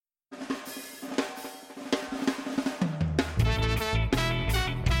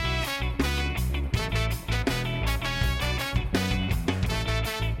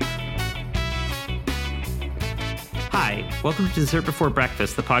Welcome to Dessert Before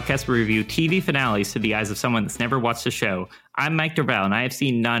Breakfast, the podcast where we review TV finales through the eyes of someone that's never watched the show. I'm Mike Dorval, and I have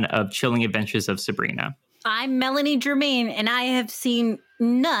seen none of Chilling Adventures of Sabrina. I'm Melanie Germain, and I have seen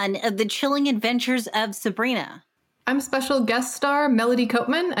none of the Chilling Adventures of Sabrina. I'm special guest star Melody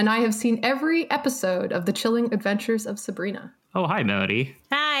Copeman, and I have seen every episode of the Chilling Adventures of Sabrina. Oh, hi, Melody.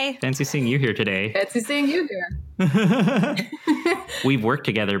 Hi. Fancy seeing you here today. Fancy seeing you here. We've worked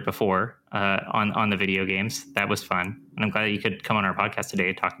together before on the video games. That was fun. And I'm glad that you could come on our podcast today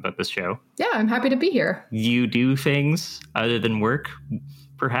and talk about this show. Yeah, I'm happy to be here. You do things other than work,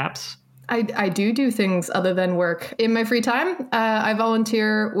 perhaps? I do things other than work. In my free time, I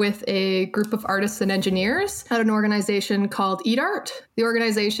volunteer with a group of artists and engineers at an organization called Eat Art. The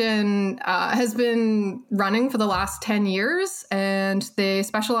organization has been running for the last 10 years, and they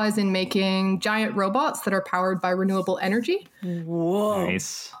specialize in making giant robots that are powered by renewable energy. Whoa.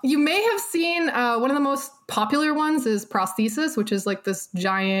 Nice. You may have seen one of the most popular ones is Prosthesis, which is like this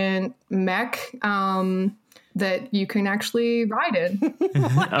giant mech that you can actually ride in.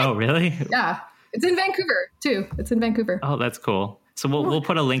 Oh, really? Yeah. It's in Vancouver, too. It's in Vancouver. Oh, that's cool. So we'll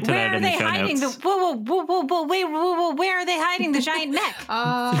put a link to that in the show notes. Whoa, where are they hiding the giant mech?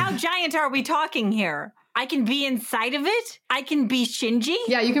 How giant are we talking here? I can be inside of it? I can be Shinji?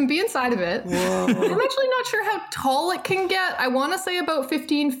 Yeah, you can be inside of it. Whoa. I'm actually not sure how tall it can get. I want to say about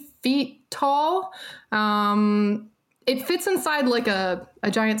 15 feet tall. It fits inside like a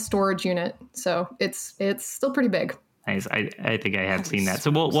giant storage unit, so it's still pretty big. Nice. I think I have seen that.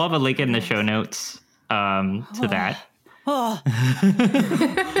 So we'll have a link in the show notes to that. Oh.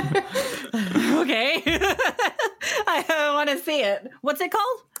 Okay. I want to see it. What's it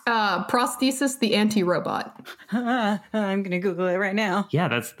called? Prosthesis the Anti-Robot. I'm going to Google it right now. Yeah,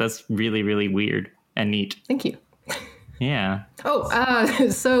 that's really, really weird and neat. Thank you. Yeah. Oh,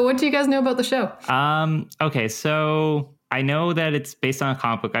 so what do you guys know about the show? Okay, so I know that it's based on a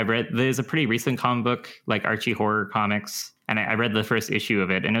comic book. There's a pretty recent comic book, like Archie Horror Comics, and I read the first issue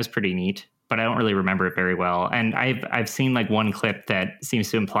of it, and it was pretty neat, but I don't really remember it very well. And I've seen like one clip that seems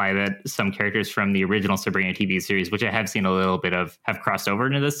to imply that some characters from the original Sabrina TV series, which I have seen a little bit of, have crossed over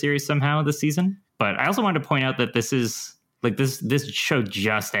into this series somehow this season. But I also wanted to point out that this is like this show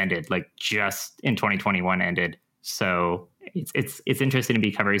just ended, like just in 2021 ended. So it's interesting to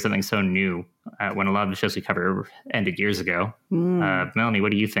be covering something so new when a lot of the shows we cover ended years ago. Melanie,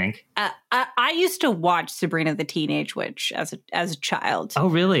 what do you think? I used to watch Sabrina the Teenage Witch as a child. Oh,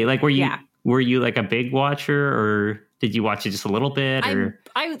 really? Like, were you like a big watcher, or did you watch it just a little bit? Or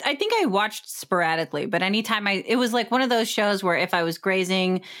I think I watched sporadically, but anytime it was like one of those shows where if I was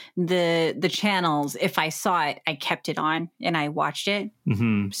grazing the channels, if I saw it, I kept it on and I watched it.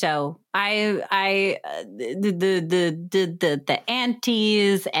 Mm-hmm. So the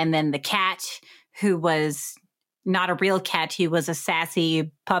aunties, and then the cat who was not a real cat, he was a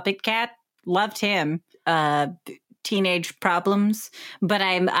sassy puppet cat. Loved him. Teenage problems, but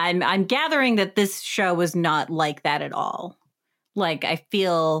I'm gathering that this show was not like that at all. Like, I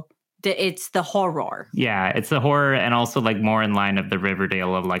feel that it's the horror. Yeah, it's the horror, and also like more in line of the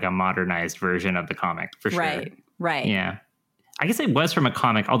Riverdale of like a modernized version of the comic, for sure. Right. Yeah, I guess it was from a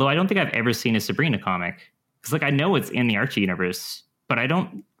comic, although I don't think I've ever seen a Sabrina comic, because like I know it's in the Archie universe, but I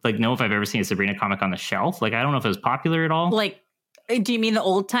don't like know if I've ever seen a Sabrina comic on the shelf. Like, I don't know if it was popular at all. Like, do you mean the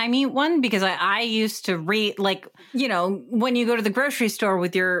old timey one? Because I used to read, like, you know, when you go to the grocery store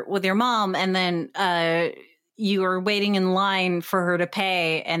with your mom, and then you are waiting in line for her to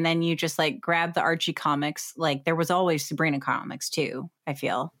pay, and then you just like grab the Archie comics. Like, there was always Sabrina comics too, I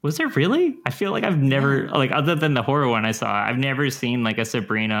feel. Was there really? I feel like I've never, like, other than the horror one I saw, I've never seen like a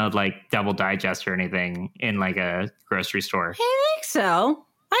Sabrina like double digest or anything in like a grocery store. I think so.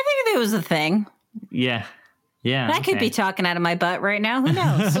 I think it was a thing. Yeah. Yeah, I could be talking out of my butt right now. Who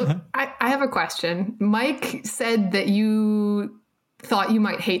knows? So I have a question. Mike said that you thought you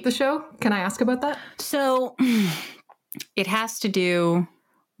might hate the show. Can I ask about that? So it has to do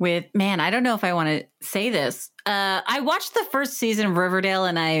with, man, I don't know if I want to say this. I watched the first season of Riverdale,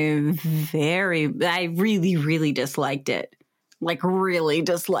 and I really, really disliked it. Like, really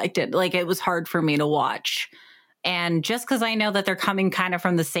disliked it. Like, it was hard for me to watch. And just because I know that they're coming kind of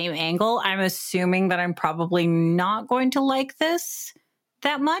from the same angle, I'm assuming that I'm probably not going to like this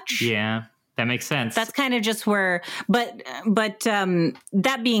that much. Yeah, that makes sense. That's kind of just where, but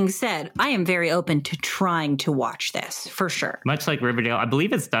that being said, I am very open to trying to watch this for sure. Much like Riverdale, I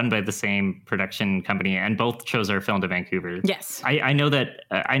believe it's done by the same production company, and both shows are filmed in Vancouver. Yes. I know that,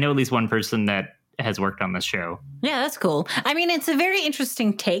 I know at least one person that has worked on this show. Yeah, that's cool. I mean, it's a very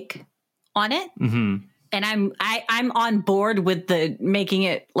interesting take on it. Mm-hmm. And I'm on board with the making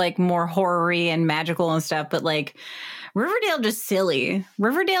it like more horror-y and magical and stuff, but like Riverdale just silly.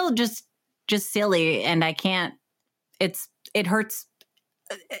 Riverdale just silly, and I can't. It hurts.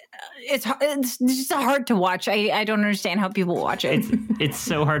 It's just hard to watch. I don't understand how people watch it. It's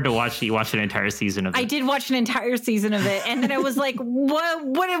so hard to watch. You watch an entire season of it. I did watch an entire season of it, and then I was like,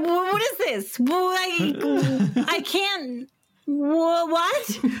 what is this? I can't.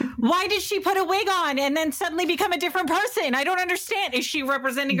 What? Why did she put a wig on and then suddenly become a different person? I don't understand. Is she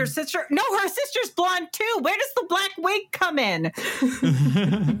representing her sister? No, her sister's blonde too. Where does the black wig come in?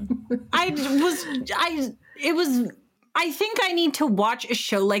 I think I need to watch a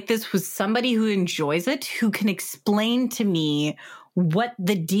show like this with somebody who enjoys it, who can explain to me what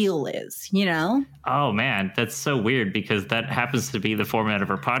the deal is, you know? Oh man, that's so weird because that happens to be the format of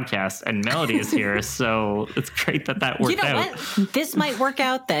our podcast, and Melody is here, so it's great that worked out. What? This might work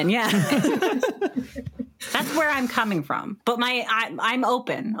out then, yeah. That's where I'm coming from. But I'm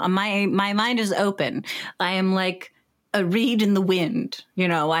open. My mind is open. I am like a reed in the wind. You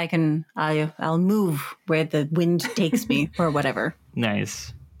know, I'll move where the wind takes me or whatever.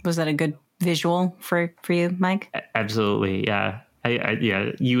 Nice. Was that a good visual for you, Mike? Absolutely, yeah.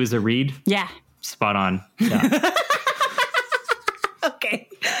 Yeah, you as a reed? Yeah. Spot on. Yeah. Okay,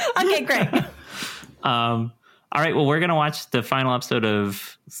 great. All right, well, we're going to watch the final episode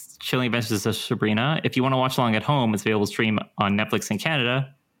of Chilling Adventures of Sabrina. If you want to watch along at home, it's available to stream on Netflix in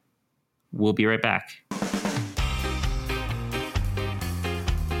Canada. We'll be right back.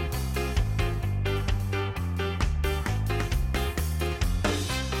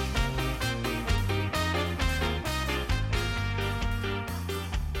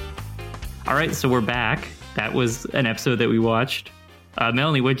 All right, so we're back. That was an episode that we watched.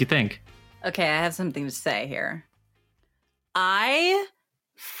 Melanie, what'd you think? Okay, I have something to say here. I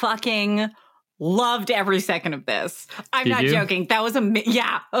fucking loved every second of this. I'm not joking. That was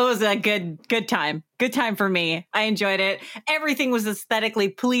it was a good time. Good time for me. I enjoyed it. Everything was aesthetically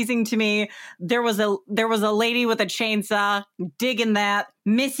pleasing to me. There was a lady with a chainsaw. Digging that.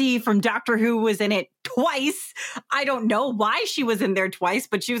 Missy from Doctor Who was in it twice. I don't know why she was in there twice,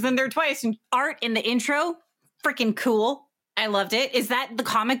 but she was in there twice. And art in the intro, freaking cool. I loved it. Is that the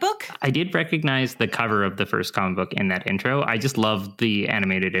comic book? I did recognize the cover of the first comic book in that intro. I just loved the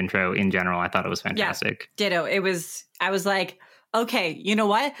animated intro in general. I thought it was fantastic. Yeah, ditto. I was like, okay, you know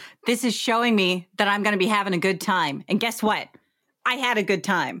what? This is showing me that I'm going to be having a good time. And guess what? I had a good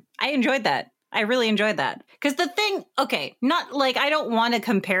time. I enjoyed that. I really enjoyed that. Because the thing, okay, not like, I don't want to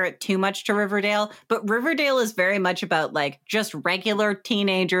compare it too much to Riverdale, but Riverdale is very much about like just regular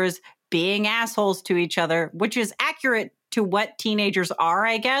teenagers being assholes to each other, which is accurate to what teenagers are,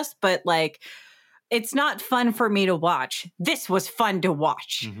 I guess. But like, it's not fun for me to watch. This was fun to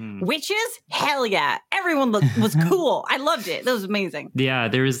watch. Mm-hmm. Witches? Hell yeah. Everyone was cool. I loved it. That was amazing. Yeah,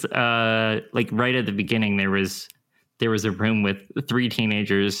 there was like right at the beginning, there was a room with 3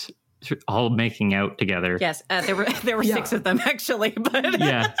 teenagers all making out together. Yes, there were 6 of them actually. But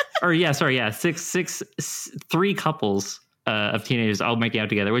three couples of teenagers all making out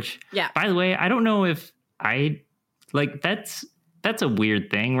together. Which, by the way, I don't know if I like that's a weird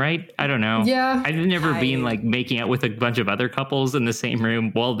thing, right? I don't know. Yeah, I've never been like making out with a bunch of other couples in the same room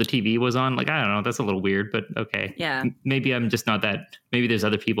while the TV was on. Like, I don't know. That's a little weird, but okay. Yeah. Maybe I'm just not that. Maybe there's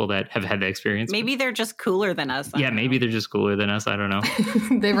other people that have had the experience. Maybe they're just cooler than us. Yeah, maybe they're just cooler than us. I don't know.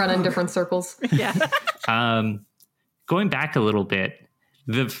 They run in different circles. Yeah. Going back a little bit,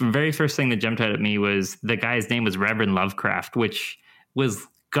 the very first thing that jumped out at me was the guy's name was Reverend Lovecraft, which was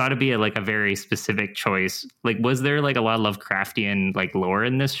got to be a very specific choice. Like, was there like a lot of Lovecraftian like lore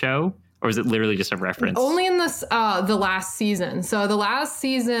in this show, or is it literally just a reference? Only in this the last season. So the last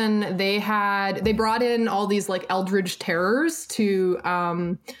season they brought in all these like eldritch terrors to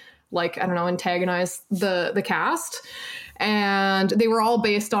antagonize the cast, and they were all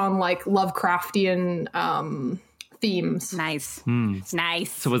based on like Lovecraftian themes. Nice.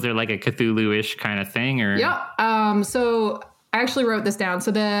 Nice. So was there like a Cthulhu-ish kind of thing, or? Yeah. So I actually wrote this down.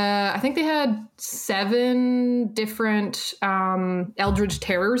 So I think they had 7 different eldritch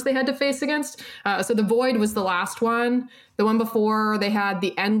terrors they had to face against. So the Void was the last one. The one before, they had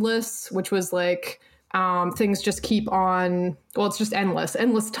the Endless, which was like things just keep on. Well, it's just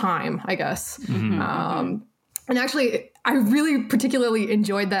endless time, I guess. Mm-hmm. And actually, I really particularly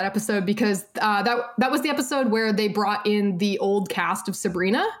enjoyed that episode because that was the episode where they brought in the old cast of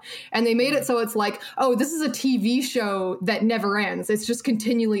Sabrina, and they made it so it's like, oh, this is a TV show that never ends. It's just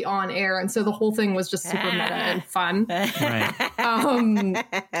continually on air. And so the whole thing was just super meta and fun. Right.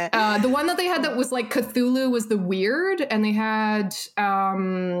 The one that they had that was like Cthulhu was the Weird, and they had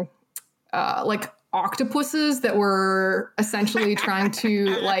like octopuses that were essentially trying to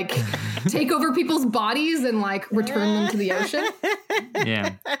like take over people's bodies and like return them to the ocean.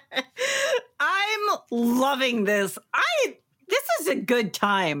 Yeah. I'm loving this. This is a good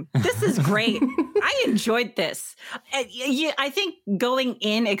time. This is great. I enjoyed this. I think going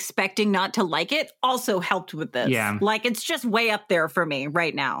in expecting not to like it also helped with this. Yeah. Like, it's just way up there for me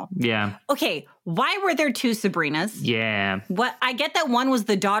right now. Yeah. Okay, why were there two Sabrinas? Yeah. What I get that one was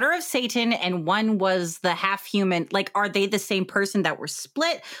the daughter of Satan and one was the half human. Like, are they the same person that were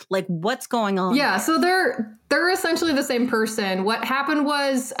split? Like, what's going on? Yeah, so they're essentially the same person. What happened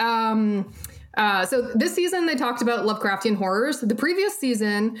was so this season they talked about Lovecraftian horrors. The previous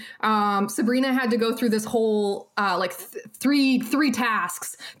season, Sabrina had to go through this whole three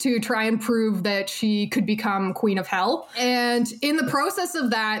tasks to try and prove that she could become Queen of Hell. And in the process of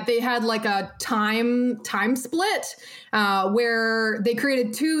that, they had like a time split where they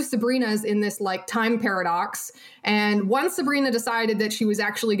created two Sabrinas in this like time paradox. And one Sabrina decided that she was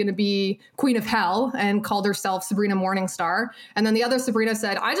actually going to be Queen of Hell and called herself Sabrina Morningstar. And then the other Sabrina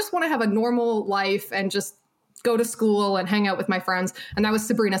said, I just want to have a normal life and just go to school and hang out with my friends. And that was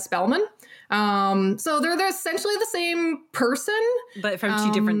Sabrina Spellman. So they're essentially the same person. But from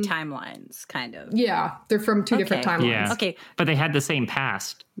two different timelines, kind of. Yeah, they're from two different timelines. Yeah. Okay. But they had the same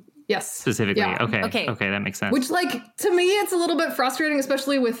past. Yes. Specifically. Yeah. Okay, that makes sense. Which, like, to me, it's a little bit frustrating,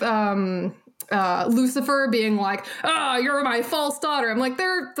 especially with Lucifer being like, oh, you're my false daughter. I'm like,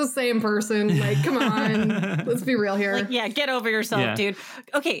 they're the same person. Like, come on. Let's be real here. Like, yeah, get over yourself, dude.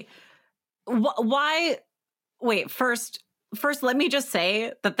 Okay. Why? Wait, first, let me just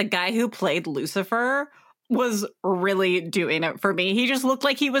say that the guy who played Lucifer was really doing it for me. He just looked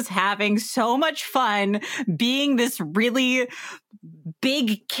like he was having so much fun being this really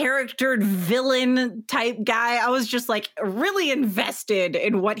big charactered villain type guy. I was just like really invested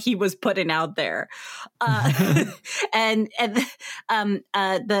in what he was putting out there. And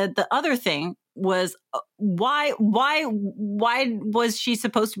the other thing was why was she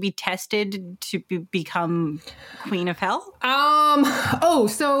supposed to be tested to become Queen of Hell?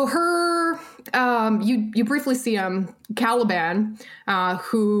 So her you briefly see Caliban,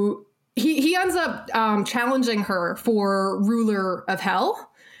 who he ends up challenging her for ruler of Hell.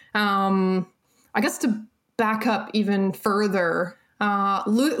 I guess to back up even further,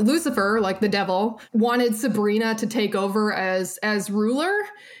 Lucifer, like the devil, wanted Sabrina to take over as ruler.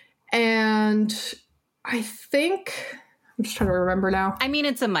 And I think, I'm just trying to remember now. I mean,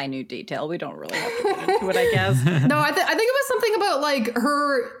 it's a minute detail. We don't really have to get into it, I guess. No, I think it was something about like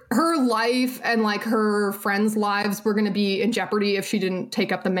her life and like her friends' lives were going to be in jeopardy if she didn't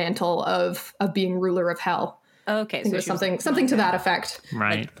take up the mantle of being ruler of Hell. Okay, so it was something to that effect.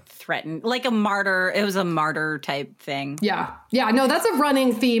 Right. Like threatened, like a martyr. It was a martyr type thing. Yeah. No, that's a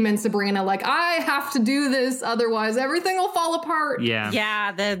running theme in Sabrina. Like, I have to do this, otherwise everything will fall apart.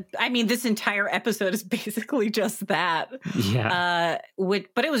 Yeah. This entire episode is basically just that. Yeah.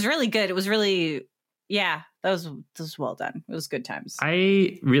 But it was really good. It was really, that was well done. It was good times.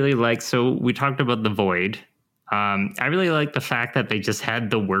 I really like. So we talked about the void. I really like the fact that they just had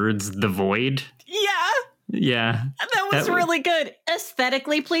the words "the void." Yeah. That was really good.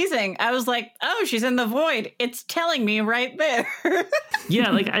 Aesthetically pleasing. I was like, oh, she's in the void. It's telling me right there.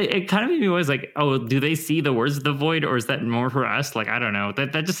 Yeah, like it kind of made me always like, oh, do they see the words "the void" or is that more for us? Like, I don't know.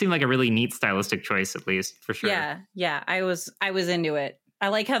 That just seemed like a really neat stylistic choice, at least, for sure. Yeah. I was into it. I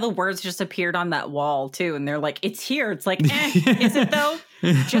like how the words just appeared on that wall too, and they're like, it's here. It's like, is it though?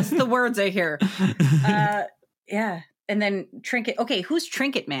 Just the words are here. Yeah. And then Trinket. Okay, who's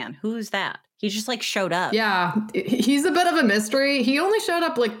Trinket Man? Who's that? He just like showed up. Yeah, he's a bit of a mystery. He only showed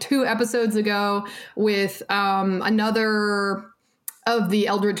up like 2 episodes ago with another of the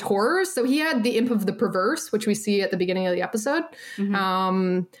Eldritch Horrors. So he had the Imp of the Perverse, which we see at the beginning of the episode.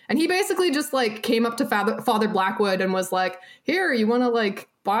 Mm-hmm. And he basically just like came up to Father Blackwood and was like, here, you want to like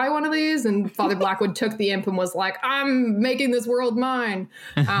buy one of these? And Father Blackwood took the imp and was like, I'm making this world mine.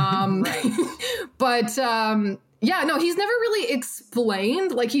 But yeah, no, he's never really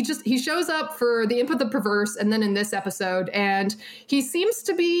explained. Like he shows up for the Imp of the Perverse and then in this episode, and he seems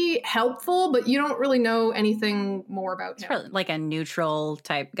to be helpful, but you don't really know anything more about him. It's really like a neutral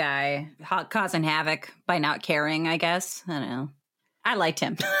type guy, causing havoc by not caring, I guess. I don't know. I liked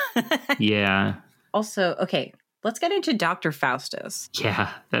him. Yeah. Also, okay, let's get into Dr. Faustus.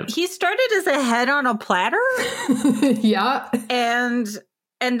 Yeah. He started as a head on a platter. Yeah. And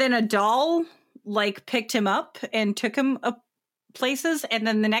then a doll like picked him up and took him up places, and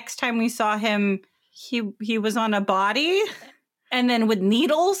then the next time we saw him he was on a body. And then with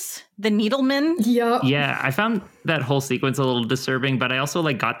needles, the needleman. Yep. Yeah, I found that whole sequence a little disturbing, but I also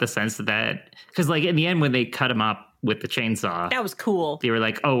like got the sense that because like in the end when they cut him up with the chainsaw, That was cool. they were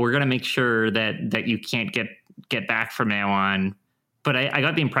like, "Oh, we're gonna make sure that you can't get back from now on." But I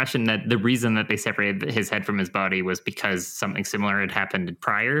got the impression that the reason that they separated his head from his body was because something similar had happened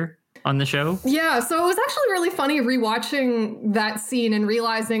prior on the show. Yeah, so it was actually really funny rewatching that scene and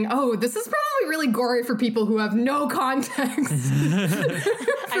realizing, oh, this is probably really gory for people who have no context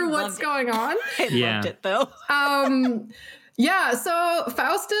for what's going on. I loved it, though. Yeah, so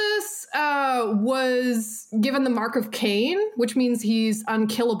Faustus was given the mark of Cain, which means he's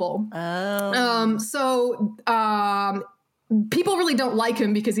unkillable. People really don't like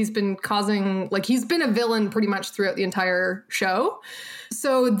him because he's been a villain pretty much throughout the entire show.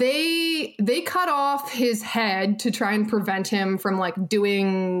 So they cut off his head to try and prevent him from like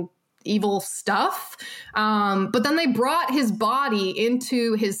doing evil stuff. But then they brought his body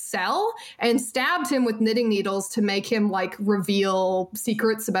into his cell and stabbed him with knitting needles to make him like reveal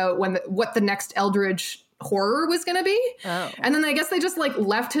secrets about what the next Eldritch horror was going to be. And then I guess they just like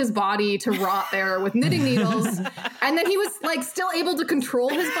left his body to rot there with knitting needles. And then he was like still able to control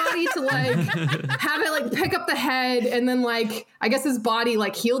his body to like have it like pick up the head. And then like, I guess his body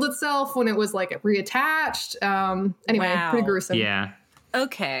like healed itself when it was like reattached. Anyway, Wow. pretty gruesome. Yeah.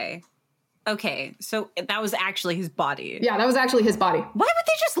 Okay, so that was actually his body. Yeah, that was actually his body. Why would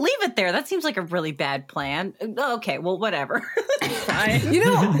they just leave it there? That seems like a really bad plan. Okay, well, whatever. Fine. You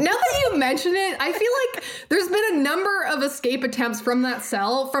know, now that you mention it, I feel like there's been a number of escape attempts from that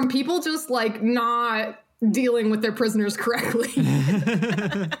cell from people just like not dealing with their prisoners correctly.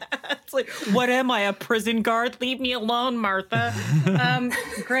 It's like, what am I, a prison guard? Leave me alone, Martha.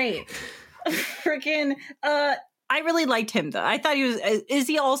 Great. Freaking, I really liked him, though. I thought he was... Is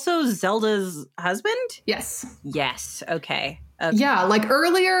he also Zelda's husband? Yes. Yes. Okay. Yeah, like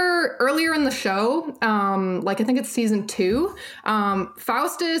earlier in the show, like I think it's season 2,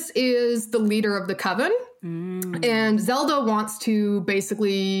 Faustus is the leader of the coven. And Zelda wants to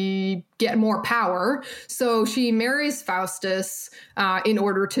basically get more power. So she marries Faustus in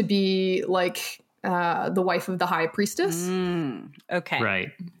order to be like the wife of the high priestess. Okay.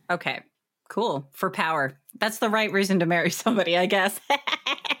 Right. Okay. Cool. For power. That's the right reason to marry somebody, I guess.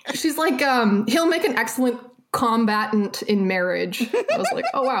 She's like, he'll make an excellent combatant in marriage. I was like,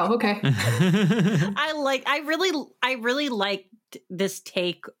 oh wow, okay. I really liked this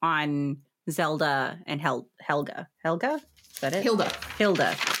take on Zelda and Helga. Helga? Is that it? Hilda.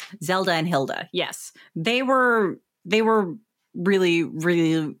 Zelda and Hilda. Yes. They were really,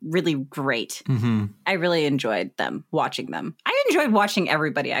 really, really great. Mm-hmm. I really enjoyed watching them. I enjoyed watching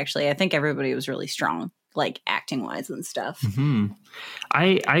everybody, actually. I think everybody was really strong, like acting wise and stuff. Mm-hmm.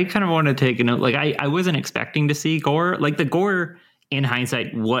 I kind of want to take a note. Like I wasn't expecting to see gore. Like the gore in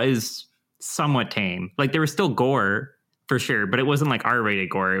hindsight was somewhat tame. Like there was still gore for sure, but it wasn't like R-rated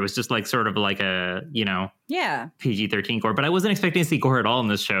gore. It was just like sort of like a, Yeah. PG-13 gore. But I wasn't expecting to see gore at all in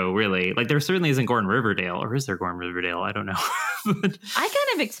this show, really. Like there certainly isn't gore in Riverdale, or is there gore in Riverdale? I don't know. But I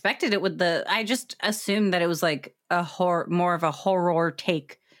kind of expected it I just assumed that it was like more of a horror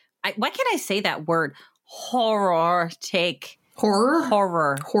take. Why can't I say that word? Horror take.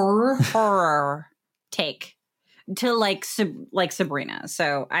 Horror take to like Sabrina.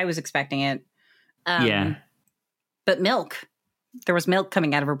 So I was expecting it. yeah. But milk. There was milk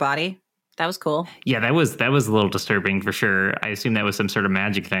coming out of her body. That was cool. Yeah, that was a little disturbing for sure. I assume that was some sort of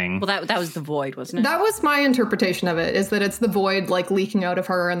magic thing. Well, that was the void, wasn't it? That was my interpretation of it, is that it's the void like leaking out of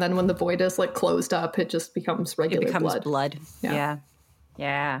her, and then when the void is like closed up, it just becomes regular blood. Yeah.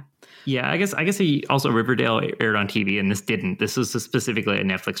 Yeah, I guess also Riverdale aired on TV, and this didn't. This was specifically a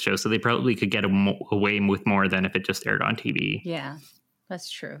Netflix show, so they probably could get away with more than if it just aired on TV. Yeah, that's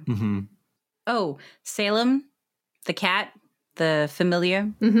true. Mm-hmm. Oh, Salem, the cat, the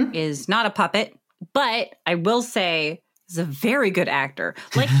familiar, is not a puppet, but I will say is a very good actor.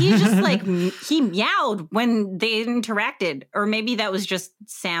 Like he just like he meowed when they interacted, or maybe that was just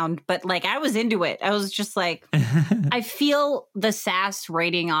sound, but like I was into it. I was just like, I feel the sass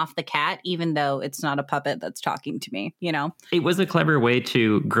rating off the cat, even though it's not a puppet that's talking to me, It was a clever way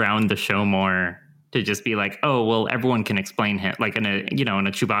to ground the show more, to just be like, oh, well, everyone can explain him, like in a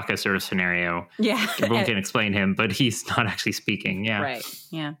Chewbacca sort of scenario. Yeah. Everyone can explain him, but he's not actually speaking. Yeah. Right.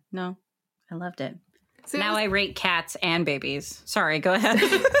 Yeah. No, I loved it. So now I rate cats and babies. Sorry, go ahead.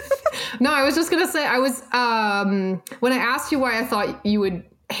 No, I was just going to say, I was, when I asked you why I thought you would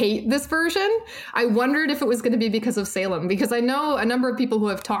hate this version. I wondered if it was going to be because of Salem, because I know a number of people who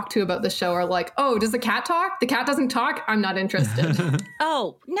have talked to about the show are like, oh, does the cat talk? The cat doesn't talk. I'm not interested.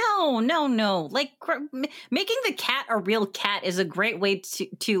 Oh, no. Like making the cat a real cat is a great way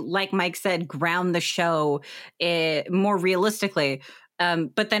to, like Mike said, ground the show more realistically.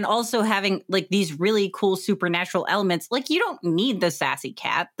 But then also having like these really cool supernatural elements. Like you don't need the sassy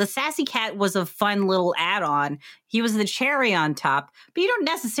cat. The sassy cat was a fun little add-on. He was the cherry on top, but you don't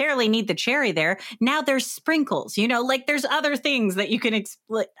necessarily need the cherry there. Now there's sprinkles, like there's other things that you can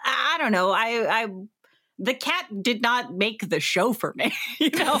explain. I don't know. The cat did not make the show for me,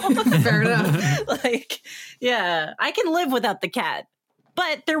 Fair enough. Like, yeah, I can live without the cat.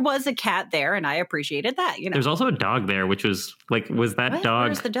 But there was a cat there, and I appreciated that. There's also a dog there, which was like, was that what? dog?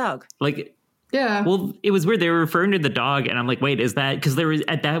 Where's the dog? Like, yeah. Well, it was weird. They were referring to the dog, and I'm like, wait, is that because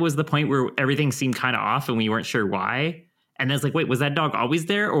that was the point where everything seemed kind of off, and we weren't sure why. And I was like, wait, was that dog always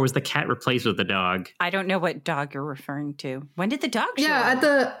there, or was the cat replaced with the dog? I don't know what dog you're referring to. When did the dog show up?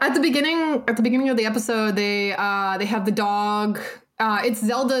 At the beginning of the episode, they have the dog. It's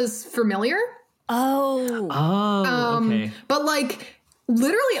Zelda's familiar. Okay. But like,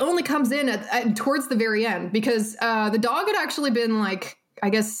 literally only comes in towards the very end, because the dog had actually been like, I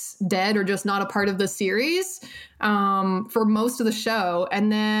guess, dead or just not a part of the series for most of the show.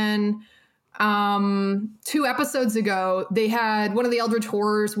 And then 2 episodes ago, they had one of the Eldritch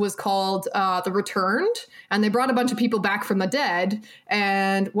Horrors was called The Returned, and they brought a bunch of people back from the dead.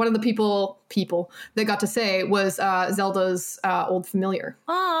 And one of the people that got to say was Zelda's old familiar.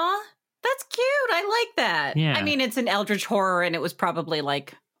 Aw. That's cute. I like that. Yeah. I mean, it's an Eldritch Horror, and it was probably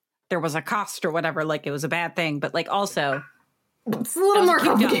like there was a cost or whatever, like it was a bad thing. But like also, it's a little more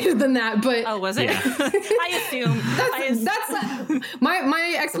complicated than that. But oh, was it? Yeah. I assume that's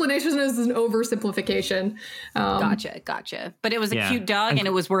my explanation is an oversimplification. Gotcha. But it was a cute dog, and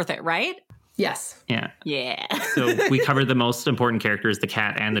it was worth it, right? Yes. Yeah. So we covered the most important characters, the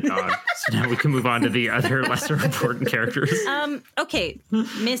cat and the dog. So now we can move on to the other lesser important characters. Okay,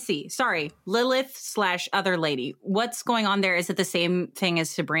 Missy. Sorry, Lilith / other lady. What's going on there? Is it the same thing as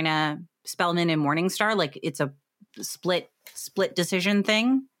Sabrina Spellman in Morningstar? Like it's a split decision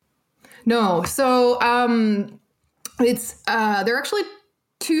thing? No. So it's they're actually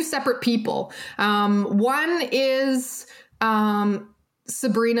 2 separate people. One is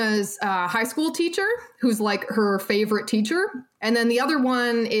Sabrina's high school teacher, who's like her favorite teacher. And then the other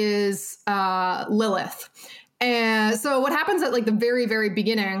one is Lilith. And so what happens at like the very, very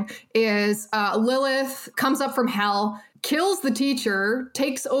beginning is Lilith comes up from hell, kills the teacher,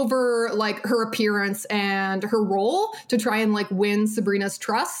 takes over like her appearance and her role to try and like win Sabrina's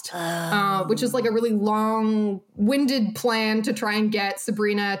trust, which is like a really long-winded plan to try and get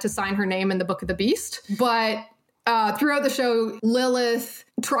Sabrina to sign her name in the Book of the Beast. But throughout the show, Lilith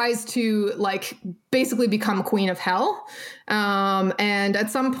tries to like basically become queen of hell. And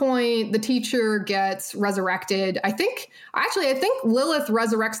at some point the teacher gets resurrected. I think Lilith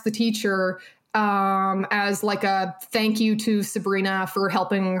resurrects the teacher as like a thank you to Sabrina for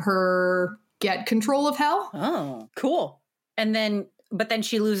helping her get control of hell. Oh, cool. But then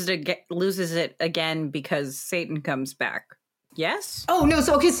she loses it again because Satan comes back. Yes? Oh, no.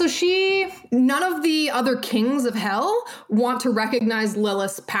 So none of the other kings of hell want to recognize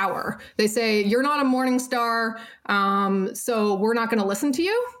Lilith's power. They say, you're not a morning star, so we're not going to listen to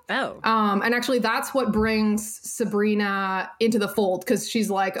you. Oh. And actually, that's what brings Sabrina into the fold, because she's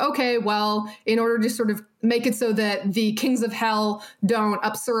like, okay, well, in order to sort of make it so that the kings of hell don't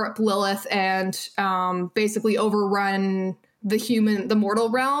usurp Lilith and basically overrun the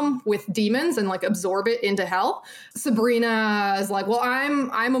mortal realm with demons and like absorb it into hell. Sabrina is like, well,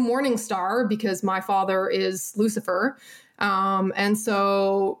 I'm a morning star because my father is Lucifer. And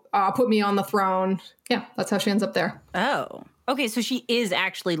so put me on the throne. Yeah, that's how she ends up there. Oh, okay. So she is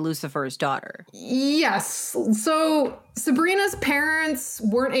actually Lucifer's daughter. Yes. So Sabrina's parents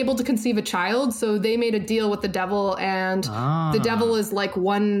weren't able to conceive a child, so they made a deal with the devil, and the devil is like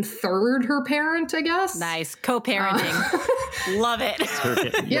 1/3 her parent, I guess. Nice. Co-parenting. Love it.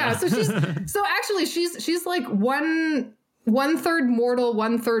 Yeah. So she's like 1/3 mortal,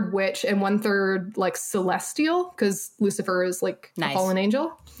 1/3 witch, and 1/3 like celestial, because Lucifer is like a fallen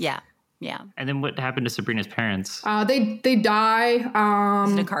angel. Yeah. And then what happened to Sabrina's parents? They die.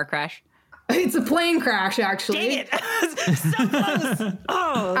 Is it a car crash? It's a plane crash, actually. Dang it. So close.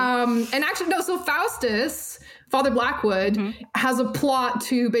 Oh. And actually, no, so Faustus, Father Blackwood, has a plot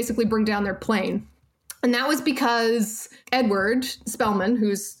to basically bring down their plane. And that was because Edward Spellman,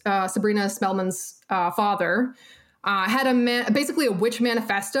 who's Sabrina Spellman's father, had basically a witch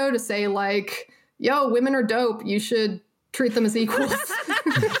manifesto to say like, yo, women are dope. You should treat them as equals.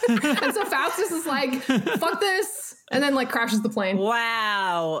 And so Faustus is like, fuck this, and then like crashes the plane.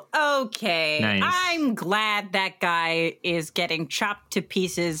 Wow. Okay. Nice. I'm glad that guy is getting chopped to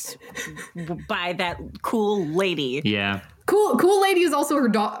pieces by that cool lady. Yeah. Cool lady is also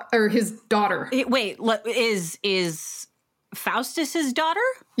his daughter. Wait, is Faustus's daughter?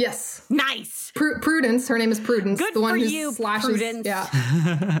 Yes. Nice. Prudence, her name is Prudence. Good the one for who you, slashes. Prudence. Yeah.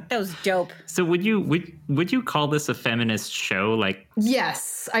 That was dope. So would you call this a feminist show? Like,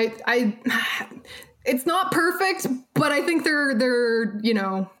 Yes. I it's not perfect, but I think they're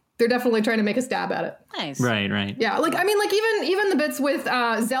they're definitely trying to make a stab at it. Nice. right. Yeah, like I mean, like even the bits with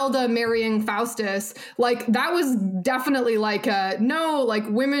Zelda marrying Faustus, like that was definitely like no, like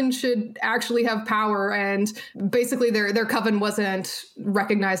women should actually have power, and basically their coven wasn't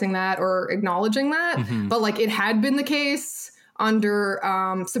recognizing that or acknowledging that, but like it had been the case under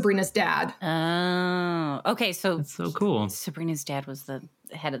Sabrina's dad. Oh, okay. So That's so cool. Sabrina's dad was the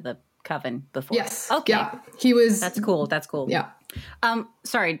head of the coven before. Yes. Okay. Yeah, he was. That's cool. That's cool. Yeah.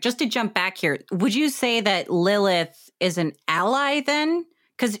 Sorry, just to jump back here, would you say that Lilith is an ally then?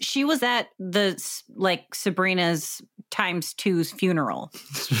 Because she was at the Sabrina's ×2's funeral.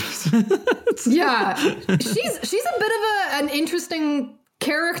 Yeah, she's a bit of an interesting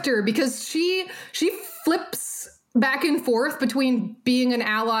character because she flips back and forth between being an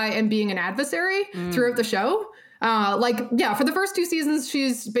ally and being an adversary throughout the show. For the first 2 seasons,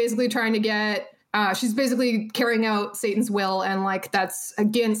 she's basically trying to get. She's basically carrying out Satan's will, and like that's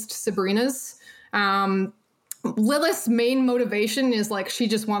against Sabrina's. Lilith's main motivation is like she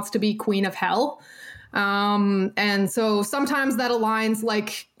just wants to be queen of hell. And so sometimes that aligns,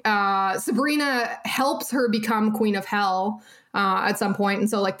 like Sabrina helps her become queen of hell at some point. And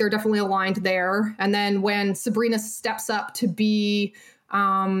so like they're definitely aligned there. And then when Sabrina steps up to be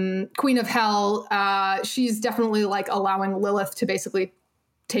queen of hell, she's definitely like allowing Lilith to basically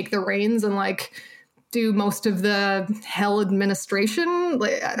take the reins and like do most of the hell administration.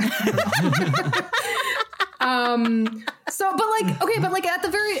 Like, but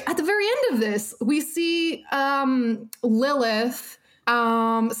at the very end of this, we see Lilith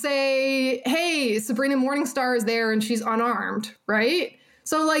say, "Hey, Sabrina Morningstar is there, and she's unarmed." Right?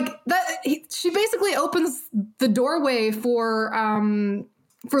 So like that, she basically opens the doorway for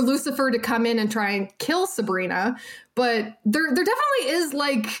Lucifer to come in and try and kill Sabrina. But there definitely is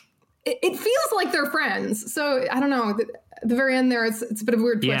like it feels like they're friends. So I don't know. At the very end there, it's a bit of a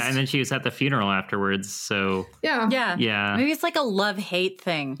weird twist. Yeah, and then she was at the funeral afterwards. So Yeah. Maybe it's like a love-hate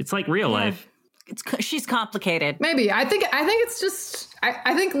thing. it's like real life. She's complicated. Maybe. I think it's just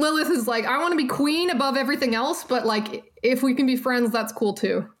I think Lilith is like, I want to be queen above everything else, but like if we can be friends, that's cool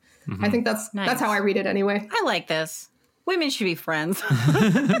too. I think that's how I read it anyway. I like this. Women should be friends.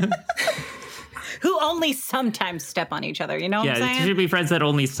 Who only sometimes step on each other, you know what I'm Yeah, saying? there should be friends that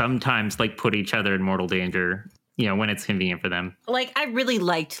only sometimes like put each other in mortal danger, when it's convenient for them. Like, I really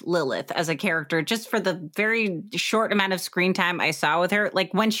liked Lilith as a character just for the very short amount of screen time I saw with her.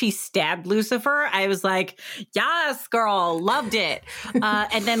 Like, when she stabbed Lucifer, I was like, yes, girl, loved it.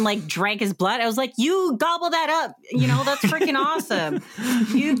 And then, like, drank his blood. I was like, you gobble that up. That's freaking awesome.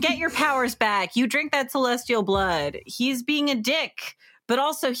 You get your powers back. You drink that celestial blood. He's being a dick. But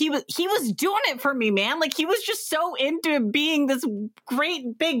also he was doing it for me, man. Like, he was just so into being this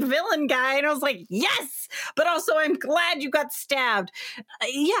great big villain guy. And I was like, yes, but also I'm glad you got stabbed.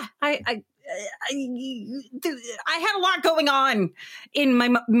 I had a lot going on in my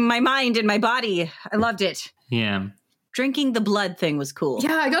mind and my body. I loved it. Yeah. Drinking the blood thing was cool.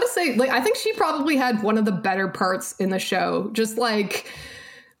 Yeah, I gotta say, like, I think she probably had one of the better parts in the show. Just like,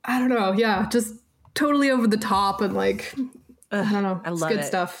 I don't know. Yeah, just totally over the top and like, I don't know. I love good it.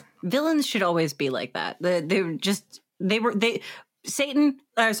 stuff. Villains should always be like that.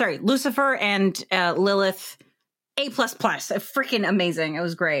 Lucifer and Lilith, A++, freaking amazing. It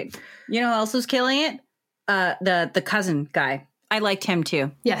was great. You know who else was killing it? The cousin guy. I liked him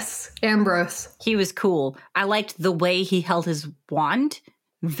too. Yes, Ambrose. He was cool. I liked the way he held his wand.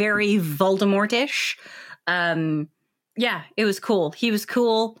 Very Voldemort-ish. Yeah, it was cool. He was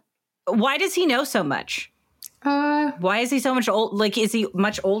cool. Why does he know so much? Why is he so much old? Like, is he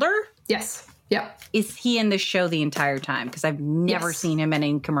much older? Yes. Yeah. Is he in the show the entire time? Because I've never seen him in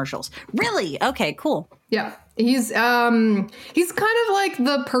any commercials. Really? Okay, cool. Yeah. He's kind of like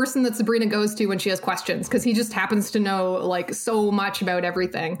the person that Sabrina goes to when she has questions, because he just happens to know like so much about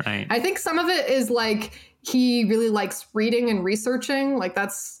everything. Right. I think some of it is like he really likes reading and researching. Like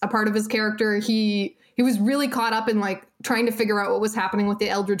that's a part of his character. He was really caught up in like trying to figure out what was happening with the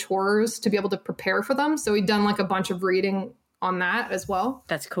Eldritch Horrors to be able to prepare for them. So he'd done like a bunch of reading on that as well.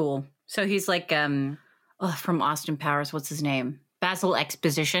 That's cool. So he's like from Austin Powers. What's his name? Basil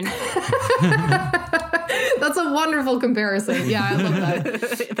Exposition. That's a wonderful comparison. Yeah, I love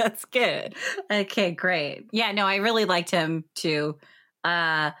that. That's good. Okay, great. Yeah, no, I really liked him too.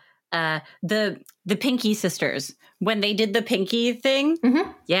 The Pinky sisters, when they did the Pinky thing. Mm-hmm.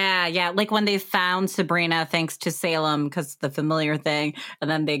 Yeah. Like when they found Sabrina, thanks to Salem, because the familiar thing.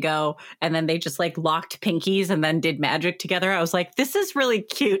 And then they go and then they just like locked pinkies and then did magic together. I was like, this is really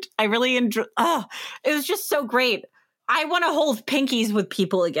cute. I really enjoy. Oh, it was just so great. I want to hold pinkies with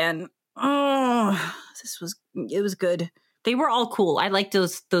people again. Oh, it was good. They were all cool. I liked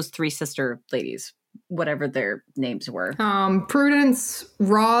those three sister ladies, whatever their names were. Prudence,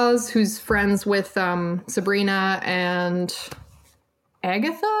 Roz, who's friends with Sabrina, and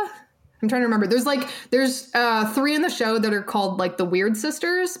Agatha. I'm trying to remember. There's three in the show that are called like the Weird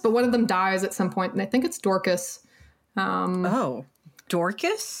Sisters, but one of them dies at some point, and I think it's Dorcas.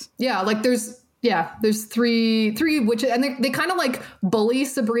 Dorcas? Yeah, like there's three witches, and they kind of like bully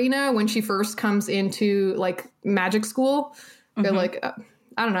Sabrina when she first comes into like magic school. They're like,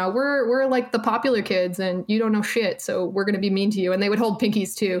 I don't know, we're like the popular kids and you don't know shit, so we're going to be mean to you. And they would hold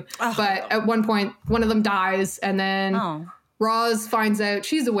pinkies too. Oh. But at one point, one of them dies, and then Roz finds out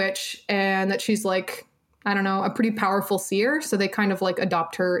she's a witch and that she's like, I don't know, a pretty powerful seer. So they kind of like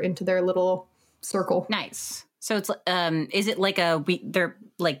adopt her into their little circle. Nice. So it's is it like they're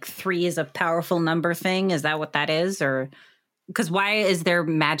like 3 is a powerful number thing? Is that what that is? Or because why is there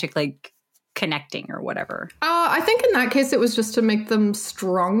magic like connecting or whatever? I think in that case it was just to make them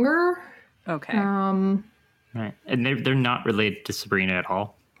stronger. Okay. Right. And they're not related to Sabrina at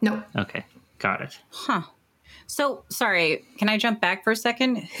all? No. Okay. Got it. Huh. So, sorry, can I jump back for a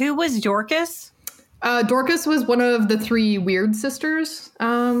second? Who was Dorcas? Dorcas was one of the 3 weird sisters.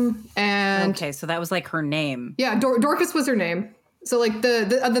 And okay, so that was like her name. Yeah, Dorcas was her name. So like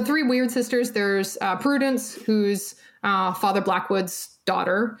the 3 weird sisters, there's Prudence, who's Father Blackwood's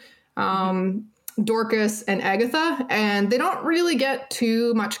daughter, Dorcas, and Agatha, and they don't really get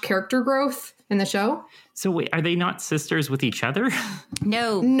too much character growth in the show. So wait, are they not sisters with each other?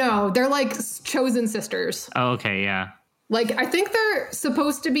 No, they're like chosen sisters. Oh, okay, yeah. Like, I think they're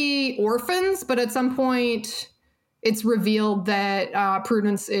supposed to be orphans, but at some point it's revealed that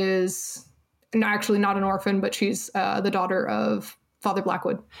Prudence is actually not an orphan, but she's the daughter of Father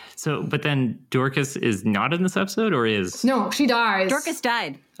Blackwood. So, but then Dorcas is not in this episode, or is? No, she dies. Dorcas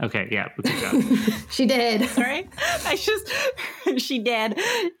died. Okay, yeah. Good job. She did. Sorry? She did.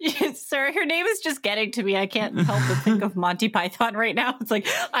 Sorry, her name is just getting to me. I can't help but think of Monty Python right now. It's like,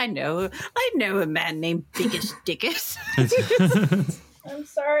 I know a man named Dickus Dickus. I'm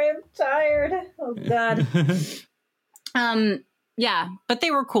sorry, I'm tired. Oh, God. Yeah, but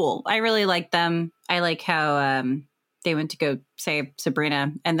they were cool. I really liked them. I like how they went to go save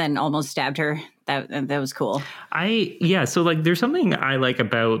Sabrina and then almost stabbed her. That was cool. So like there's something I like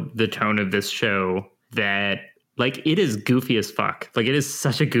about the tone of this show that like it is goofy as fuck. Like it is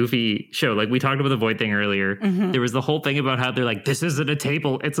such a goofy show. Like we talked about the Void thing earlier. Mm-hmm. There was the whole thing about how they're like, this isn't a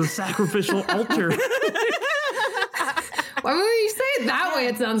table, it's a sacrificial altar. Why would you say it that way?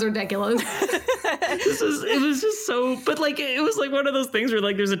 It sounds ridiculous. It was just so, but like it was like one of those things where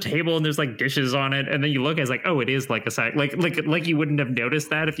like there's a table and there's like dishes on it, and then you look and it's like, oh, it is like a like you wouldn't have noticed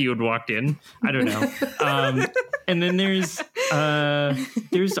that if you had walked in. I don't know. And then there's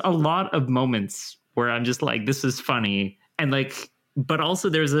a lot of moments where I'm just like, this is funny, and like, but also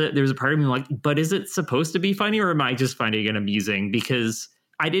there's a part of me like, but is it supposed to be funny, or am I just finding it amusing? Because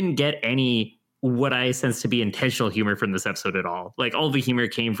I didn't get any what I sense to be intentional humor from this episode at all. Like all the humor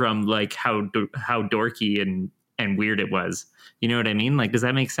came from like how dorky and weird it was. You know what I mean? Like, does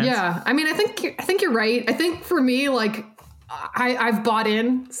that make sense? Yeah. I mean, I think you're right. I think for me, like I've bought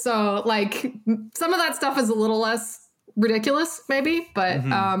in. So like some of that stuff is a little less ridiculous maybe, but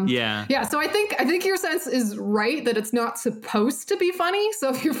yeah. So I think your sense is right that it's not supposed to be funny. So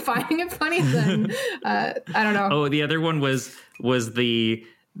if you're finding it funny, then I don't know. Oh, the other one was he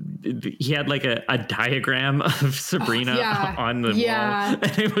had like a diagram of Sabrina on the wall,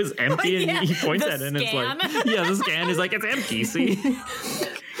 and it was empty, and he points at it and it's like, the scan is like, it's empty, see?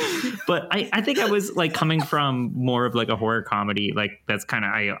 But I think I was like coming from more of like a horror comedy, like that's kind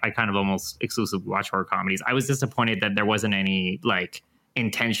of, I kind of almost exclusively watch horror comedies. I was disappointed that there wasn't any like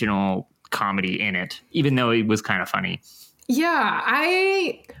intentional comedy in it, even though it was kind of funny. Yeah,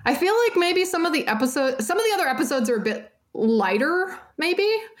 I feel like maybe some of the other episodes are a bit lighter, maybe.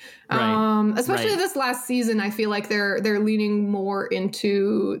 Right. Especially this last season, I feel like they're leaning more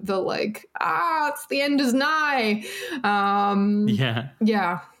into the like, it's the end is nigh.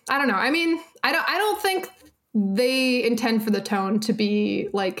 Yeah. I don't know. I mean, I don't think they intend for the tone to be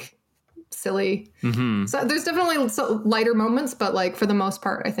like silly. Mm-hmm. So there's definitely lighter moments, but like for the most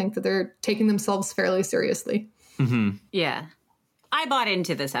part, I think that they're taking themselves fairly seriously. Mm-hmm. Yeah. I bought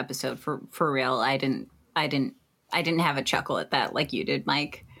into this episode for real. I didn't have a chuckle at that like you did,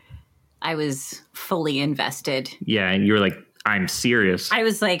 Mike. I was fully invested. Yeah, and you were like, I'm serious. I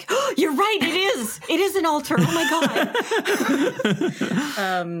was like, oh, you're right, it is. It is an altar. Oh my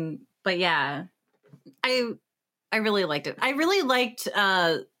god. But yeah. I really liked it. I really liked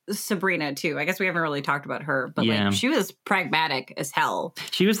Sabrina too. I guess we haven't really talked about her, but like she was pragmatic as hell.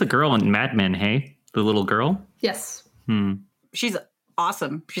 She was the girl in Mad Men, hey? The little girl? Yes. She's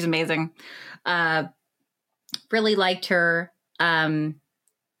awesome. She's amazing. Really liked her.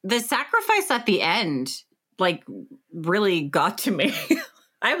 The sacrifice at the end, like, really got to me.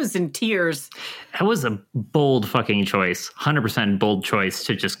 I was in tears. That was a bold fucking choice. 100% bold choice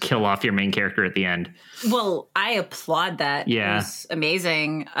to just kill off your main character at the end. Well, I applaud that. Yeah. It was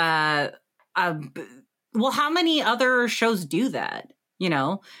amazing. Well, how many other shows do that? You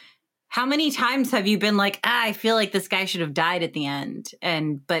know? How many times have you been like, I feel like this guy should have died at the end,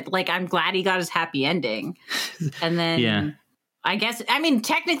 but like I'm glad he got his happy ending, and then I guess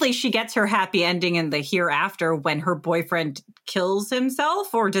technically she gets her happy ending in the hereafter when her boyfriend kills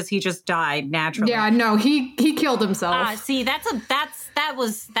himself, or does he just die naturally? Yeah, no, he killed himself. See, that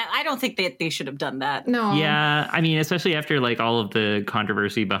was I don't think that they should have done that. No. Yeah, I mean, especially after like all of the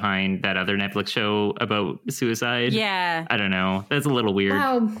controversy behind that other Netflix show about suicide. Yeah. I don't know. That's a little weird.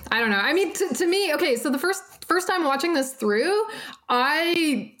 Well, I don't know. I mean, to me, okay, so the first time watching this through,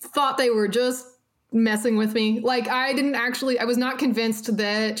 I thought they were just messing with me. Like, I was not convinced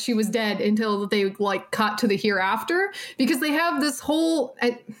that she was dead until they like cut to the hereafter, because they have this whole,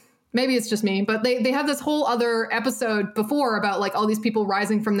 maybe it's just me, but they have this whole other episode before about like all these people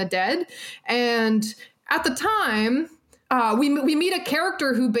rising from the dead. And at the time, we meet a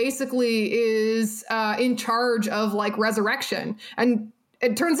character who basically is in charge of like resurrection. And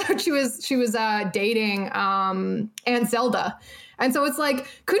it turns out she was dating Aunt Zelda. And so it's like,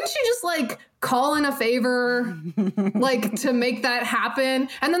 couldn't she just like call in a favor, like to make that happen?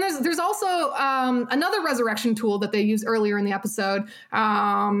 And then there's also another resurrection tool that they use earlier in the episode,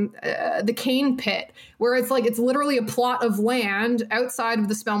 the Cane Pit, where it's literally a plot of land outside of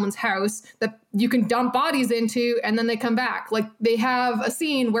the Spellman's house that you can dump bodies into, and then they come back. Like, they have a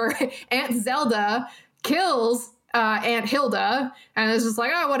scene where Aunt Zelda kills Aunt Hilda, and it's just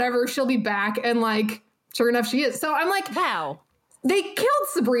like, oh, whatever, she'll be back. And like, sure enough, she is. So I'm like, wow. They killed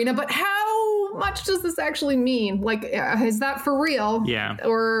Sabrina, but how much does this actually mean? Like, is that for real? Yeah.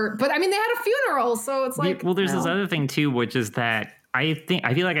 But I mean, they had a funeral, so it's like. Well, there's this other thing too, which is that I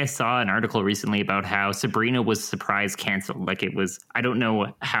feel like I saw an article recently about how Sabrina was surprise canceled. Like, it was, I don't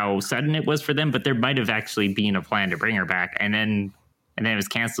know how sudden it was for them, but there might have actually been a plan to bring her back, and then it was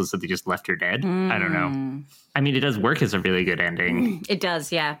canceled, so they just left her dead. I don't know. I mean, it does work as a really good ending. It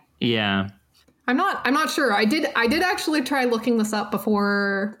does, yeah. Yeah. I'm not sure. I did actually try looking this up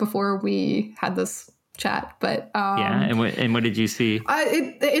before we had this chat, but yeah. And what did you see?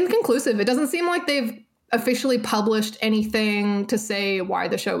 Inconclusive. It doesn't seem like they've officially published anything to say why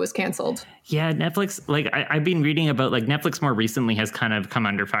the show was canceled. Yeah, Netflix. Like, I've been reading about, like, Netflix more recently has kind of come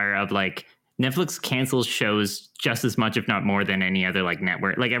under fire of like, Netflix cancels shows just as much, if not more, than any other like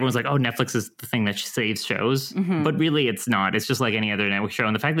network. Like, everyone's like, oh, Netflix is the thing that saves shows. Mm-hmm. But really, it's not. It's just like any other network show.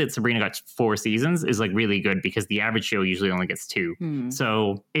 And the fact that Sabrina got 4 seasons is like really good, because the average show usually only gets 2.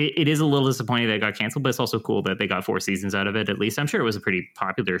 So it is a little disappointing that it got canceled, but it's also cool that they got 4 seasons out of it, at least. I'm sure it was a pretty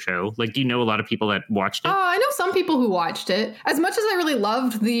popular show. Like, do you know a lot of people that watched it? I know some people who watched it. As much as I really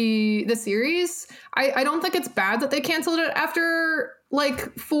loved the series, I don't think it's bad that they canceled it after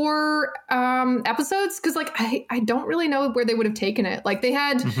like 4 episodes, because like I don't really know where they would have taken it. Like, they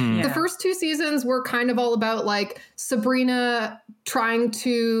had the first 2 seasons were kind of all about like Sabrina trying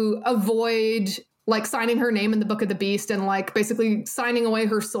to avoid like signing her name in the Book of the Beast and like basically signing away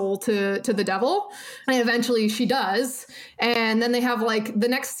her soul to the devil. And eventually she does. And then they have like the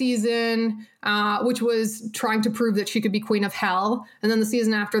next season, which was trying to prove that she could be Queen of Hell. And then the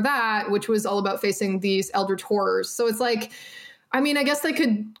season after that, which was all about facing these eldritch horrors. So it's like, I mean, I guess they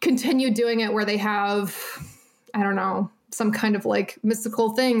could continue doing it where they have, I don't know, some kind of like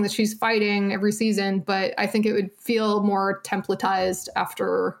mystical thing that she's fighting every season. But I think it would feel more templatized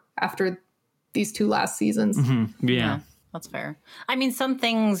after these 2 last seasons. Mm-hmm. Yeah, that's fair. I mean, some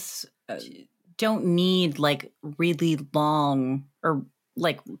things don't need like really long, or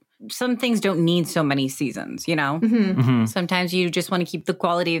like some things don't need so many seasons, you know? Mm-hmm. Mm-hmm. Sometimes you just want to keep the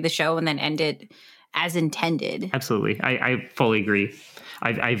quality of the show and then end it as intended. Absolutely. I fully agree.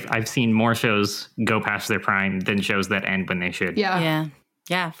 I've seen more shows go past their prime than shows that end when they should.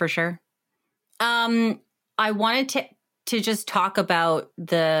 Yeah, for sure. I wanted to just talk about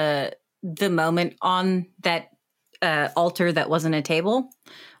the moment on that altar that wasn't a table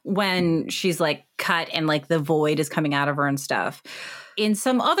when she's like cut and like the void is coming out of her and stuff. In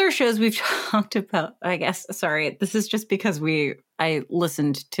some other shows we've talked about, I guess, sorry, this is just because I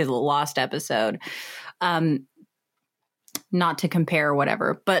listened to the Lost episode, not to compare or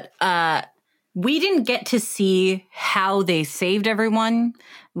whatever, but we didn't get to see how they saved everyone.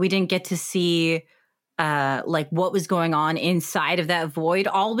 We didn't get to see like what was going on inside of that void.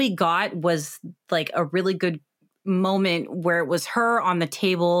 All we got was like a really good moment where it was her on the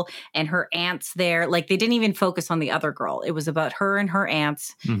table and her aunts there. Like they didn't even focus on the other girl. It was about her and her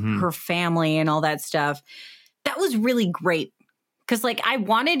aunts, her family and all that stuff. That was really great. Because like I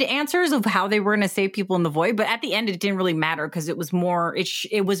wanted answers of how they were going to save people in the void, but at the end it didn't really matter because it was more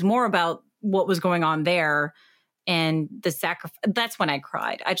about what was going on there and the sacrifice. That's when I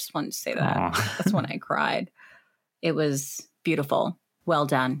cried. I just wanted to say that. Aww. That's when I cried. It was beautiful. Well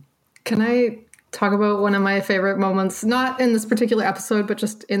done. Can I talk about one of my favorite moments, not in this particular episode, but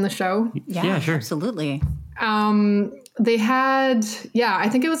just in the show? Yeah, sure. Absolutely. They had, I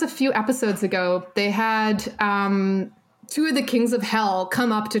think it was a few episodes ago, they had two of the kings of hell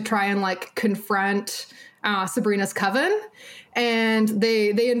come up to try and like confront Sabrina's coven. And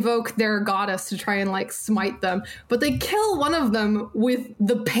they invoke their goddess to try and like smite them, but they kill one of them with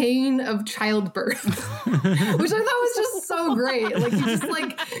the pain of childbirth, which I thought was just so great. Like you just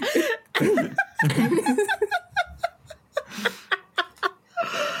like,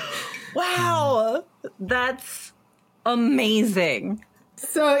 wow, that's amazing.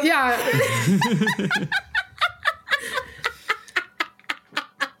 So yeah.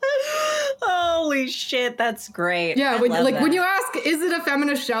 Holy shit, that's great. Yeah, when you ask, is it a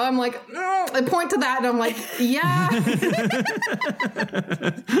feminist show? I'm like, I point to that and I'm like, yeah.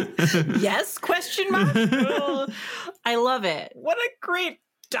 Yes, question mark? Oh, I love it. What a great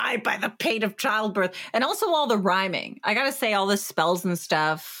die by the pain of childbirth. And also all the rhyming. I gotta say, all the spells and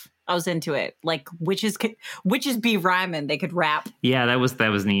stuff, I was into it. Like witches be rhyming, they could rap. Yeah, that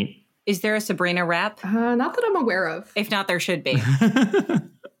was neat. Is there a Sabrina rap? Not that I'm aware of. If not, there should be.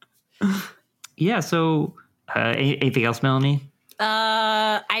 Yeah, so anything else, Melanie?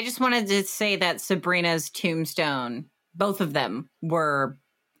 I just wanted to say that Sabrina's tombstone, both of them were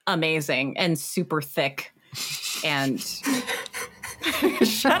amazing and super thick. And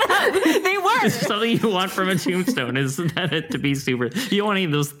shut up. They were. Something you want from a tombstone is that it to be super. You don't want any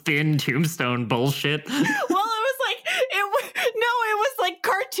of those thin tombstone bullshit. Well, it was like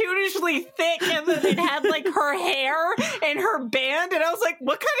cartoonishly thick, and then it had like her hair and her band, and I was like,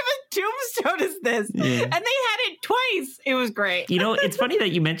 what kind of a tombstone is this? Yeah. And they had it twice. It was great. You know, it's funny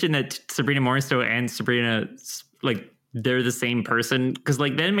that you mentioned that Sabrina Morgenstern and Sabrina, like, they're the same person, because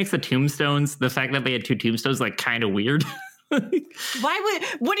like then it makes the tombstones, the fact that they had two tombstones, like kind of weird. Why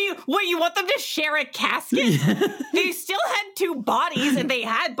what you want them to share a casket? Yeah. They still had two bodies and they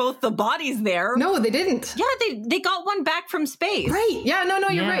had both the bodies there. No, they didn't. Yeah, they got one back from space. Right. Yeah, no,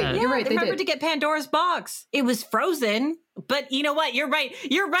 you're right. You're right. They remembered to get Pandora's box. It was frozen. But you know what? You're right.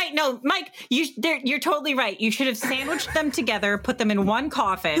 No, Mike, you're totally right. You should have sandwiched them together, put them in one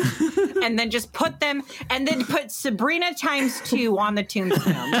coffin, and then just put Sabrina ×2 on the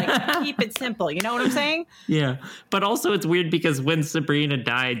tombstone. Like, keep it simple. You know what I'm saying? Yeah. But also it's weird because when Sabrina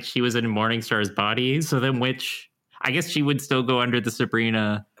died, she was in Morningstar's body. So then I guess she would still go under the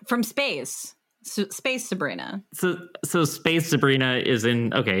Sabrina. From space. Space Sabrina. So Space Sabrina is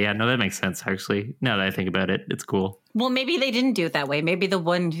in. Okay, yeah, no, that makes sense. Actually, now that I think about it, it's cool. Well, maybe they didn't do it that way. Maybe the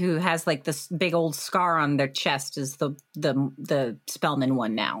one who has like this big old scar on their chest is the Spellman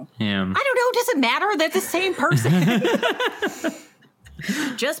one now. Yeah. I don't know. Does it matter? They're the same person.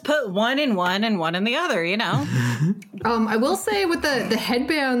 Just put one in one and one in the other, you know? I will say with the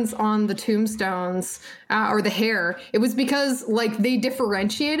headbands on the tombstones or the hair, it was because like they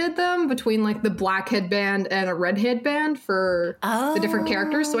differentiated them between like the black headband and a red headband for the different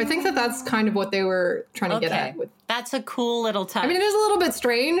characters. So I think that's kind of what they were trying to get at. That's a cool little touch. I mean, it is a little bit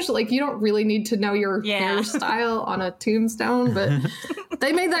strange. Like you don't really need to know your hairstyle on a tombstone, but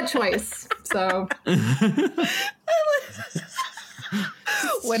they made that choice. So...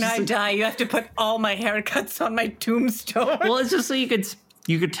 When I die, you have to put all my haircuts on my tombstone. Well, it's just so you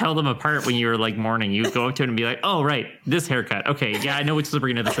could tell them apart when you were like mourning. You would go up to it and be like, "Oh, right, this haircut. Okay, yeah, I know which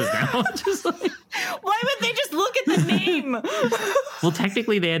Sabrina this is now." Just like, why would they just look at the name? Well,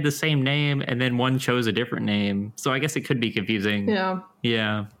 technically, they had the same name, and then one chose a different name, so I guess it could be confusing.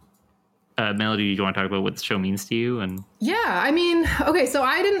 Yeah. Melody, do you want to talk about what the show means to you? And I mean, okay, so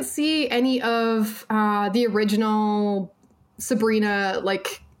I didn't see any of the original Sabrina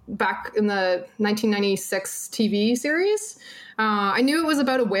like back in the 1996 TV series. I knew it was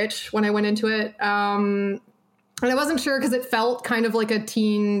about a witch when I went into it. And I wasn't sure because it felt kind of like a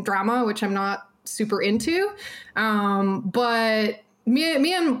teen drama, which I'm not super into. But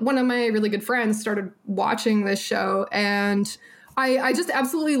me and one of my really good friends started watching this show, and I just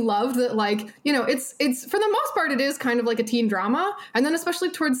absolutely loved that, like, you know, it's for the most part, it is kind of like a teen drama. And then especially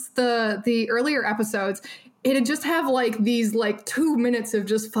towards the earlier episodes, it'd just have like these like 2 minutes of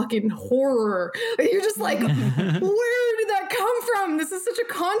just fucking horror. You're just like, where did that come from? This is such a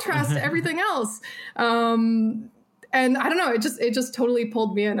contrast to everything else. And I don't know, it just totally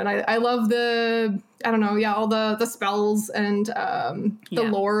pulled me in. And I love all the spells and the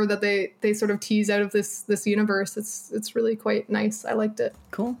lore that they sort of tease out of this universe. It's really quite nice. I liked it.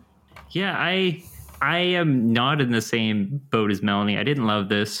 Cool. Yeah, I am not in the same boat as Melanie. I didn't love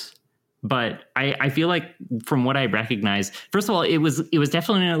this, but I feel like from what I recognize, first of all, it was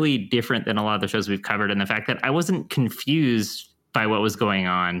definitely different than a lot of the shows we've covered, and the fact that I wasn't confused by what was going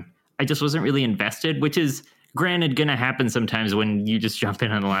on. I just wasn't really invested, which is granted going to happen sometimes when you just jump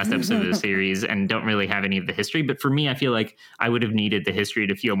in on the last episode of the series and don't really have any of the history. But for me, I feel like I would have needed the history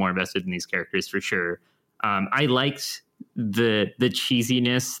to feel more invested in these characters for sure. I liked the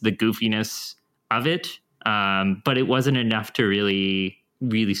cheesiness, the goofiness of it, but it wasn't enough to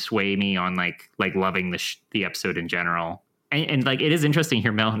really sway me on like loving the episode in general. And like, it is interesting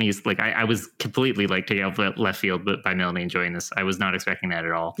here. Melanie's like, I was completely like taken out of left field, but by Melanie enjoying this, I was not expecting that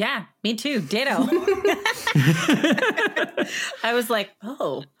at all. Yeah, me too. Ditto. I was like,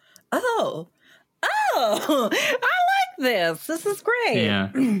 oh, I like this. This is great. Yeah.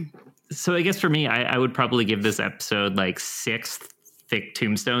 So I guess for me, I would probably give this episode like 6 thick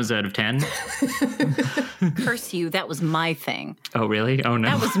tombstones out of 10. Curse you. That was my thing. Oh, really? Oh,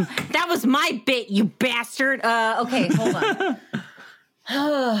 no. That was my bit, you bastard. Okay, hold on.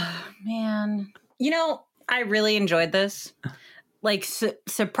 Oh, man. You know, I really enjoyed this. Like,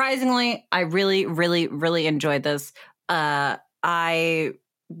 surprisingly, I really, really, really enjoyed this. I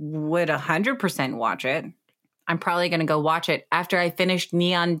would 100% watch it. I'm probably going to go watch it after I finished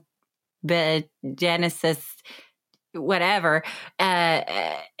Neon Genesis whatever.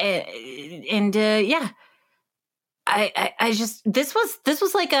 I just, this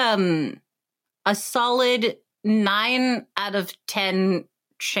was like, a solid 9 out of 10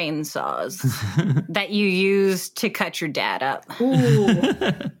 chainsaws that you use to cut your dad up. Ooh.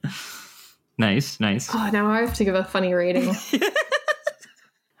 Nice. Oh, now I have to give a funny rating.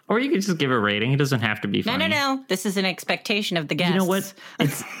 Or you could just give a rating. It doesn't have to be funny. No. This is an expectation of the guests. You know what?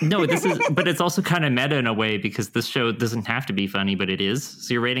 But it's also kind of meta in a way, because this show doesn't have to be funny, but it is.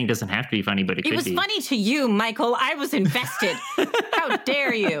 So your rating doesn't have to be funny, but it could be. It was funny to you, Michael. I was invested. How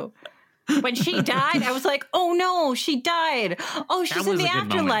dare you? When she died, I was like, oh no, she died. Oh, she's in the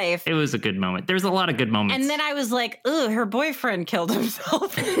afterlife. It was a good moment. There's a lot of good moments. And then I was like, ugh, her boyfriend killed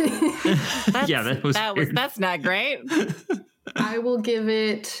himself. That's not great. I will give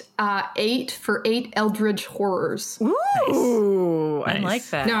it 8 for 8 Eldritch Horrors. Ooh, nice. I like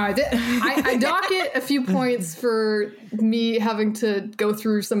that. No, I dock it a few points for me having to go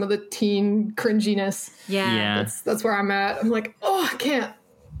through some of the teen cringiness. Yeah. That's where I'm at. I'm like, oh, I can't.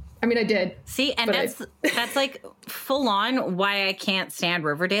 I mean, I did. See, and that's like full on why I can't stand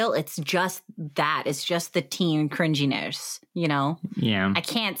Riverdale. It's just that. It's just the teen cringiness, you know? Yeah. I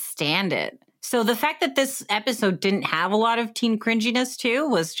can't stand it. So the fact that this episode didn't have a lot of teen cringiness too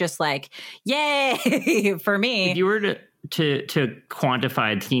was just like, yay for me. If you were to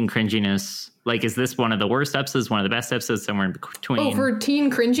quantify teen cringiness, like, is this one of the worst episodes, one of the best episodes, somewhere in between? Oh, for teen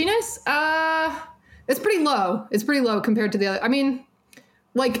cringiness? It's pretty low. It's pretty low compared to the other. I mean,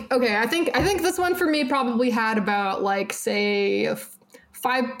 like, okay, I think this one for me probably had about, like, say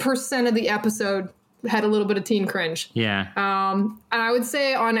 5% of the episode had a little bit of teen cringe. Yeah. And I would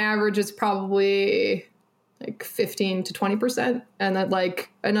say on average it's probably like 15 to 20%, and then like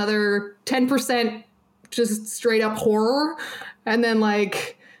another 10% just straight up horror, and then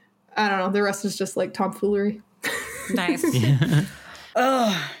like, I don't know, the rest is just like tomfoolery. Nice. Yeah.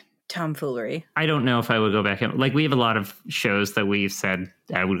 Ugh. Tomfoolery. I don't know if I would go back and, like, we have a lot of shows that we've said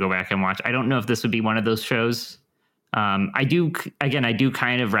I would go back and watch. I don't know if this would be one of those shows. I do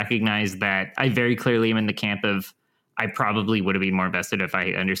kind of recognize that I very clearly am in the camp of I probably would have been more invested if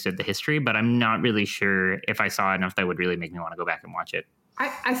I understood the history, but I'm not really sure if I saw enough that would really make me want to go back and watch it.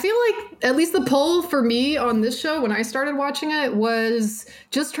 I feel like at least the pull for me on this show when I started watching it was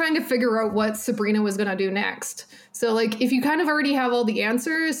just trying to figure out what Sabrina was going to do next. So like, if you kind of already have all the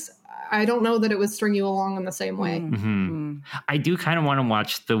answers, I don't know that it would string you along in the same way. I do kind of want to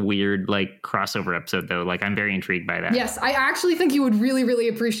watch the weird like crossover episode though. Like I'm very intrigued by that. Yes, I actually think you would really, really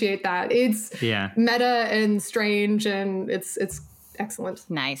appreciate that. It's meta and strange, and it's excellent.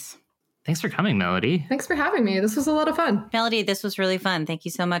 Nice. Thanks for coming, Melody. Thanks for having me. This was a lot of fun. Melody, this was really fun. Thank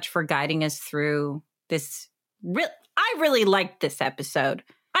you so much for guiding us through this. I really liked this episode.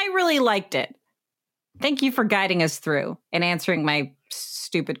 I really liked it. Thank you for guiding us through and answering my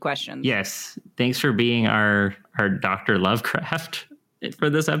stupid questions. Yes. Thanks for being our Dr. Lovecraft for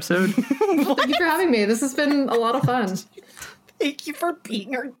this episode. Thank you for having me. This has been a lot of fun. Thank you for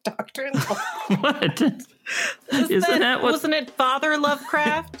being our Dr. What? Wasn't it Father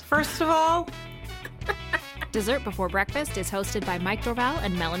Lovecraft, first of all? Dessert Before Breakfast is hosted by Mike Dorval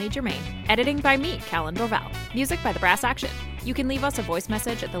and Melanie Germain. Editing by me, Callan Dorval. Music by The Brass Action. You can leave us a voice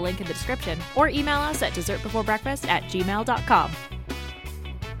message at the link in the description or email us at dessertbeforebreakfast@gmail.com.